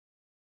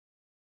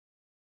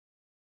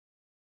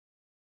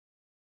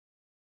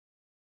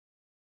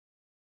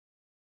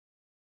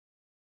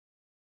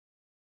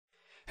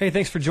Hey,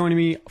 thanks for joining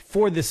me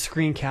for this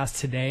screencast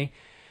today.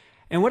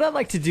 And what I'd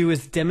like to do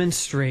is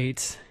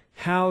demonstrate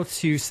how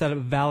to set up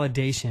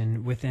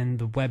validation within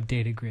the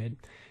WebDataGrid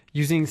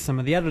using some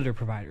of the editor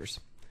providers.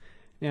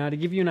 Now, to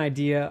give you an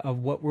idea of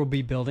what we'll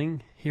be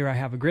building, here I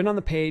have a grid on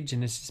the page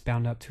and it's just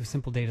bound up to a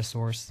simple data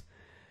source.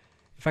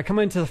 If I come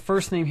into the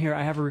first name here,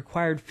 I have a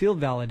required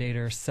field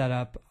validator set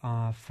up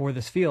for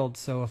this field.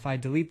 So if I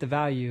delete the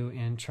value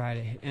and try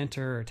to hit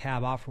enter or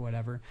tab off or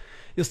whatever,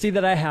 you'll see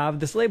that I have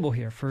this label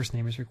here, first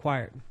name is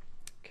required.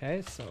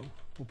 Okay, so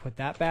we'll put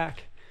that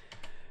back.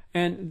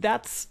 And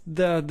that's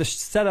the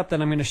setup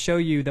that I'm going to show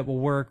you that will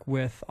work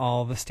with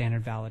all the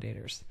standard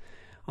validators.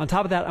 On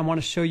top of that, I want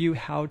to show you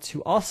how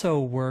to also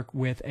work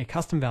with a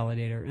custom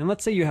validator. And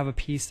let's say you have a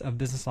piece of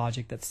business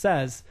logic that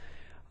says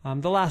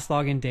the last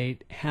login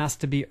date has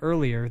to be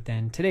earlier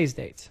than today's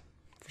date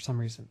for some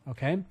reason.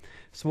 Okay,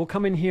 so we'll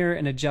come in here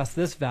and adjust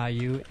this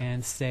value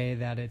and say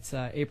that it's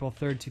April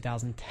 3rd,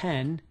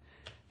 2010,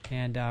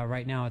 and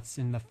right now it's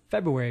in the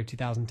February of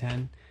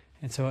 2010,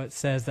 and so it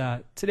says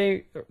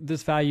today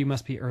this value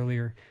must be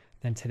earlier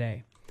than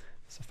today.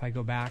 So if I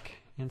go back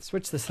and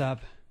switch this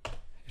up,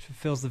 it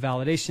fulfills the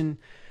validation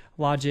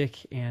logic,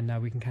 and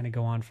we can kind of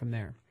go on from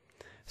there.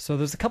 So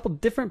there's a couple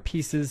different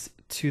pieces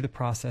to the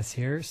process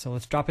here. So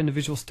let's drop into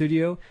Visual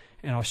Studio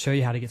and I'll show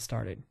you how to get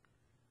started.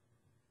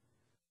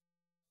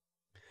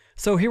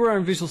 So here we are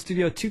in Visual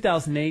Studio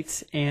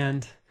 2008,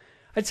 and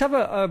I just have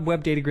a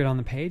web data grid on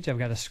the page. I've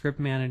got a script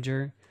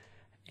manager,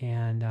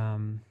 and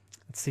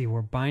let's see,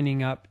 we're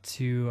binding up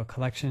to a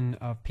collection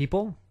of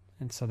people,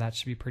 and so that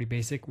should be pretty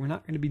basic. We're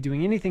not going to be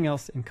doing anything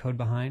else in code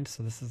behind,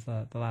 so this is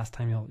the last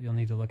time you'll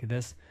need to look at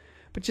this.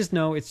 But just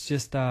know it's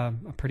just a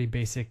pretty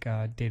basic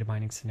data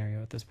binding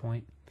scenario at this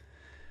point.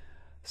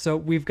 So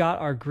we've got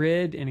our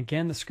grid and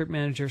again the script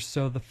manager.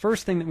 So the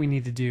first thing that we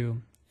need to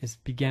do is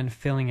begin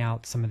filling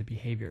out some of the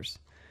behaviors.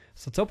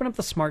 So let's open up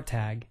the smart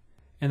tag,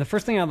 and the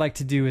first thing I'd like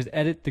to do is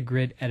edit the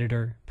grid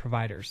editor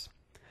providers.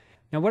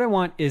 Now what I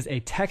want is a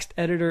text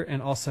editor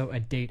and also a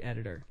date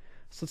editor.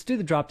 So let's do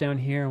the drop down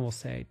here and we'll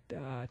say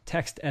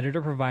text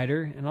editor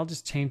provider, and I'll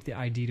just change the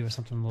ID to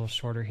something a little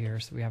shorter here.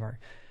 So we have our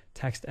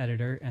text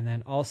editor and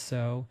then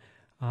also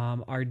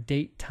our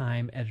date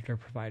time editor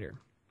provider.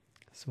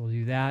 So we'll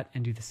do that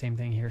and do the same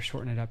thing here,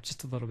 shorten it up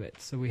just a little bit.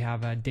 So we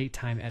have a date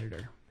time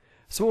editor.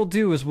 So what we'll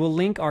do is we'll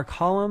link our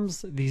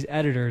columns, these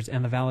editors,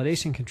 and the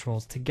validation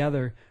controls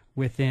together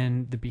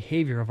within the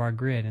behavior of our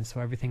grid, and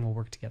so everything will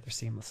work together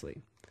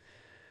seamlessly.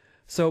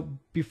 So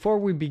before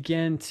we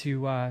begin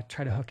to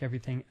try to hook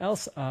everything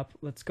else up,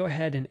 let's go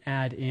ahead and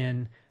add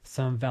in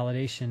some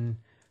validation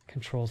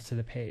controls to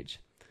the page.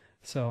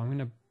 So I'm going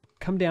to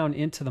come down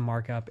into the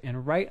markup,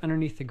 and right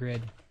underneath the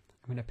grid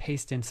I'm going to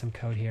paste in some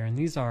code here, and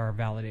these are our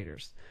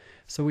validators.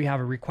 So we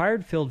have a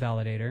required field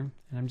validator,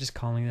 and I'm just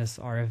calling this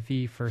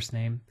RFV first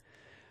name.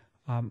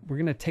 We're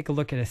going to take a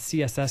look at a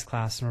CSS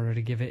class in order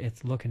to give it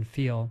its look and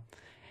feel,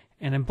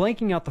 and I'm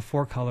blanking out the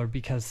for color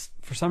because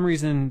for some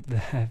reason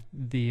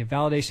the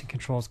validation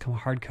controls come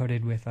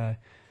hard-coded with a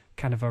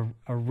kind of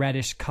a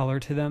reddish color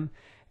to them,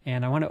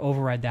 and I want to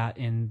override that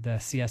in the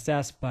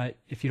CSS, but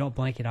if you don't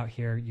blank it out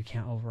here you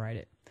can't override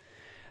it.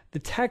 The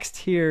text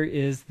here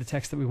is the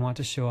text that we want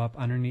to show up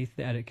underneath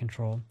the edit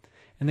control.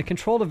 And the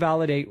control to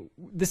validate,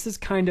 this is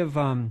kind of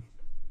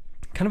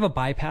a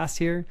bypass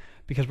here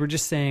because we're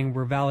just saying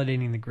we're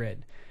validating the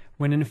grid.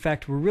 When in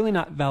effect, we're really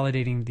not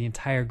validating the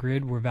entire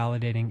grid, we're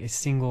validating a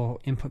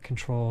single input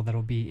control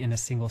that'll be in a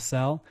single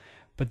cell.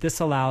 But this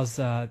allows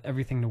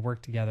everything to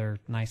work together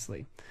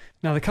nicely.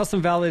 Now the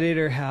custom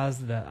validator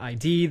has the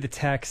ID, the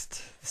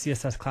text, the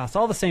CSS class,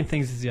 all the same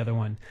things as the other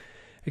one.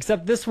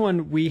 Except this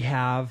one we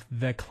have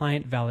the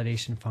client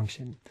validation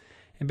function.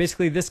 And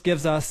basically this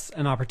gives us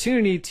an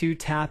opportunity to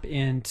tap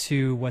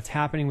into what's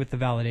happening with the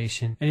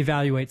validation and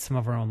evaluate some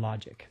of our own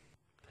logic.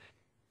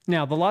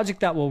 Now the logic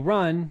that will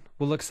run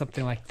will look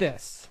something like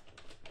this.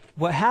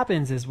 What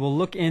happens is we'll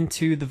look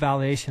into the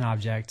validation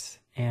object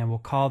and we'll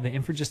call the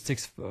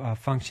infragistics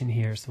function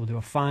here. So we'll do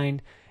a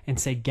find and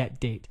say get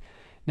date.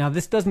 Now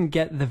this doesn't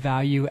get the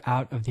value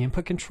out of the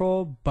input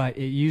control, but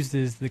it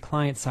uses the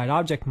client-side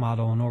object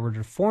model in order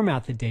to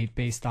format the date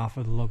based off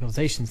of the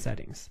localization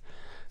settings.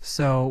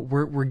 So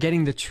we're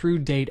getting the true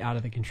date out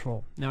of the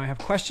control. Now I have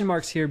question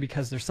marks here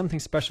because there's something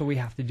special we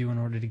have to do in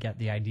order to get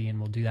the ID, and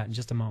we'll do that in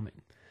just a moment.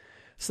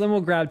 So then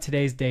we'll grab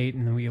today's date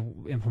and then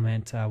we'll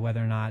implement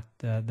whether or not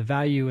the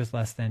value is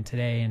less than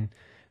today, and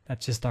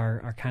that's just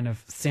our kind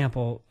of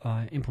sample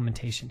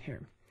implementation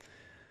here.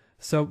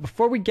 So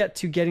before we get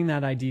to getting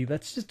that ID,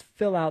 let's just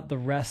fill out the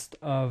rest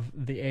of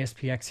the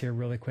ASPX here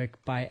really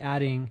quick by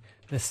adding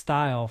the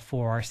style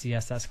for our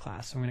CSS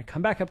class. So I'm going to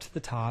come back up to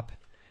the top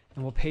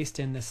and we'll paste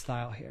in this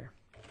style here.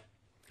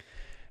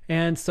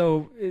 And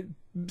so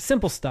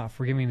simple stuff.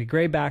 We're giving it a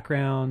gray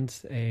background,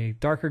 a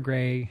darker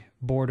gray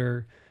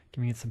border,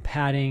 giving it some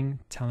padding,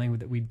 telling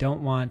that we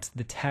don't want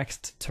the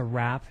text to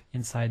wrap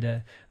inside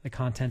the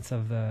contents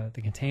of the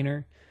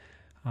container.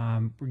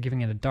 We're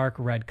giving it a dark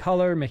red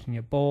color, making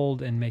it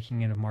bold, and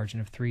making it a margin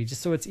of 3,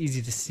 just so it's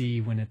easy to see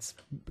when it's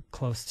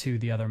close to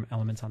the other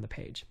elements on the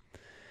page.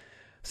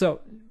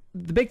 So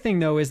the big thing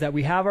though is that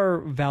we have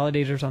our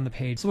validators on the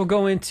page. So we'll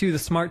go into the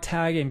smart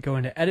tag and go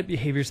into edit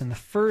behaviors, and the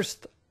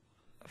first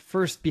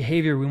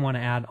behavior we want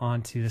to add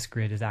onto this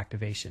grid is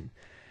activation.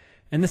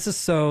 And this is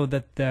so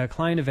that the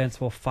client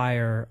events will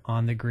fire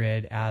on the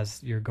grid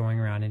as you're going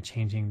around and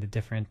changing the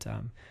different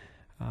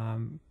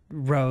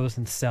rows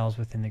and cells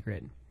within the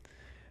grid.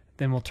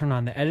 Then we'll turn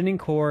on the editing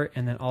core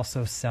and then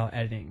also cell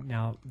editing.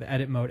 Now the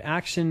edit mode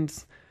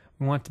actions,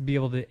 we want to be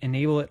able to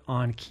enable it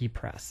on key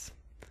press.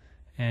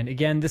 And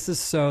again, this is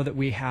so that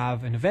we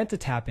have an event to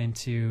tap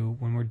into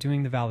when we're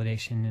doing the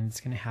validation, and it's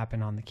going to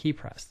happen on the key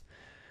press.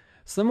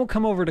 So then we'll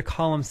come over to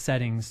column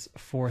settings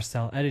for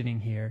cell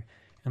editing here,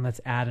 and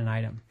let's add an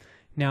item.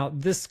 Now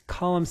this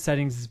column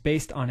settings is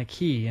based on a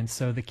key, and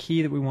so the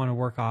key that we want to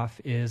work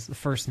off is the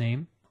first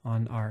name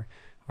on our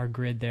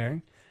grid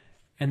there.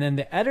 And then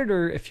the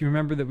editor, if you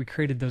remember that we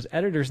created those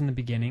editors in the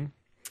beginning,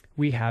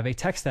 we have a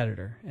text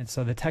editor. And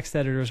so the text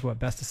editor is what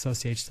best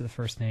associates to the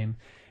first name.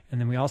 And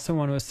then we also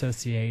want to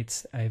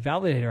associate a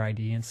validator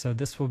ID, and so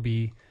this will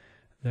be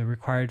the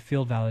required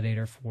field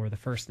validator for the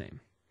first name.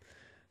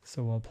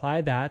 So we'll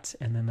apply that,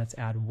 and then let's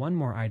add one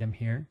more item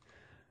here.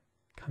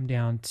 Come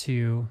down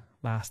to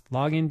last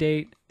login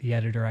date, the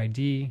editor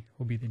ID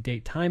will be the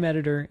date time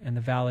editor, and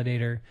the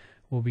validator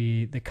will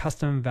be the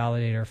custom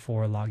validator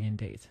for login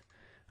date.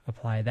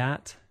 Apply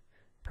that,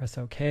 press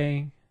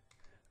OK,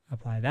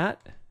 apply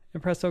that,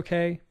 and press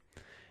OK.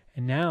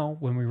 And now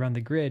when we run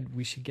the grid,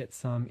 we should get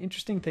some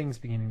interesting things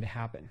beginning to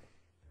happen.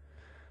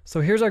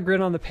 So here's our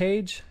grid on the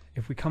page.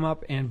 If we come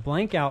up and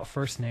blank out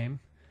first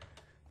name,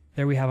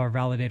 there we have our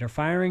validator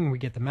firing. We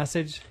get the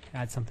message,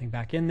 add something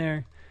back in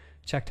there,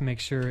 check to make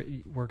sure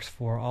it works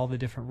for all the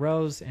different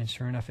rows, and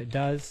sure enough it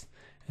does,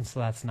 and so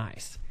that's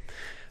nice.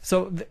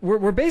 So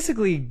we're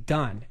basically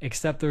done,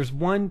 except there's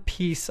one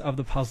piece of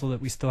the puzzle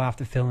that we still have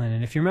to fill in.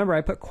 And if you remember,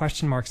 I put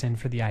question marks in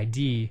for the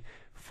ID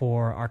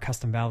for our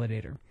custom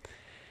validator.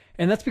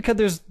 And that's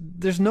because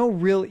there's no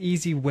real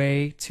easy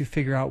way to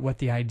figure out what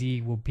the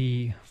ID will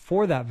be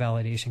for that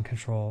validation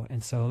control.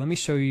 And so let me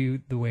show you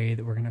the way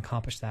that we're going to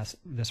accomplish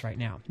this right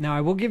now. Now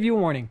I will give you a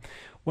warning.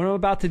 What I'm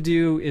about to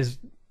do is,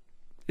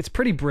 it's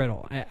pretty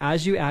brittle.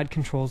 As you add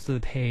controls to the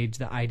page,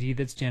 the ID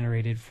that's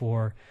generated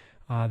for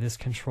this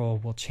control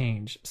will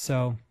change.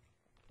 So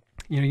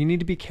you need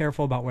to be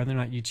careful about whether or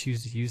not you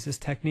choose to use this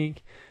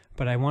technique,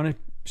 but I want to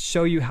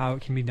show you how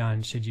it can be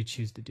done should you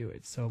choose to do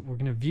it. So we're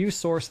going to view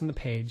source in the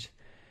page,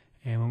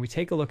 and when we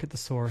take a look at the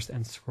source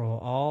and scroll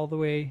all the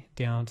way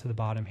down to the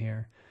bottom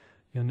here,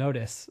 you'll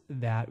notice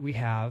that we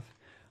have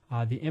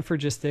the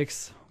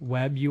Infragistics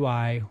Web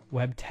UI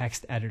Web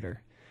Text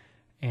Editor,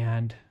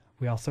 and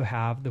we also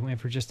have the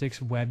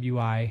Infragistics Web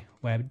UI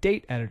Web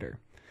Date Editor.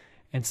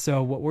 And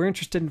so what we're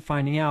interested in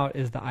finding out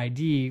is the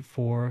ID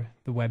for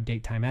the Web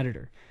Date Time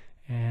Editor.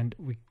 And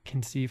we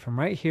can see from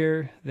right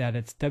here that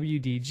it's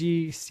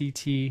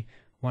WDG-CT101.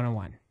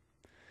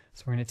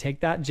 So we're going to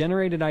take that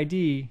generated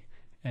ID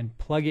and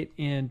plug it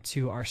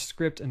into our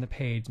script in the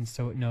page, and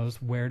so it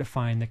knows where to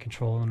find the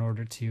control in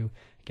order to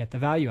get the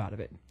value out of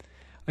it.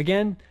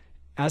 Again,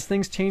 as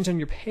things change on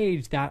your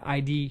page, that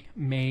ID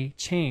may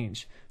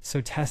change.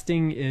 So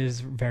testing is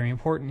very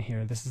important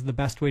here. This is the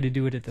best way to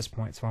do it at this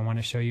point, so I want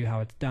to show you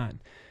how it's done.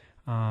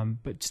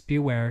 But just be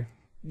aware,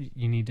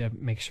 you need to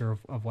make sure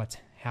of what's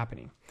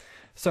happening.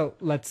 So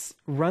let's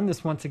run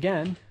this once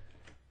again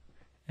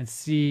and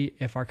see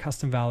if our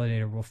custom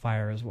validator will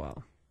fire as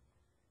well.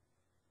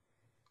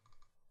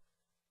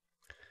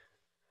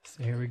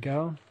 So here we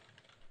go.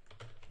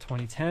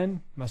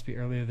 2010 must be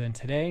earlier than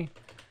today.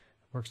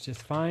 Works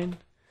just fine.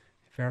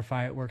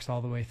 Verify it works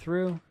all the way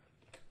through.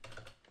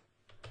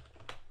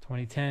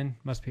 2010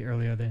 must be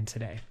earlier than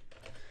today.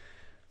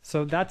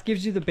 So that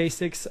gives you the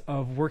basics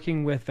of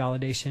working with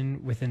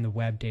validation within the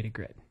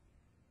WebDataGrid.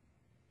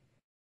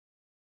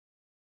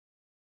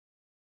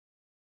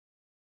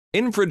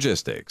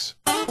 Infragistics.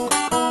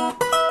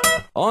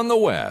 On the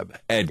web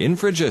at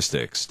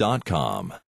infragistics.com.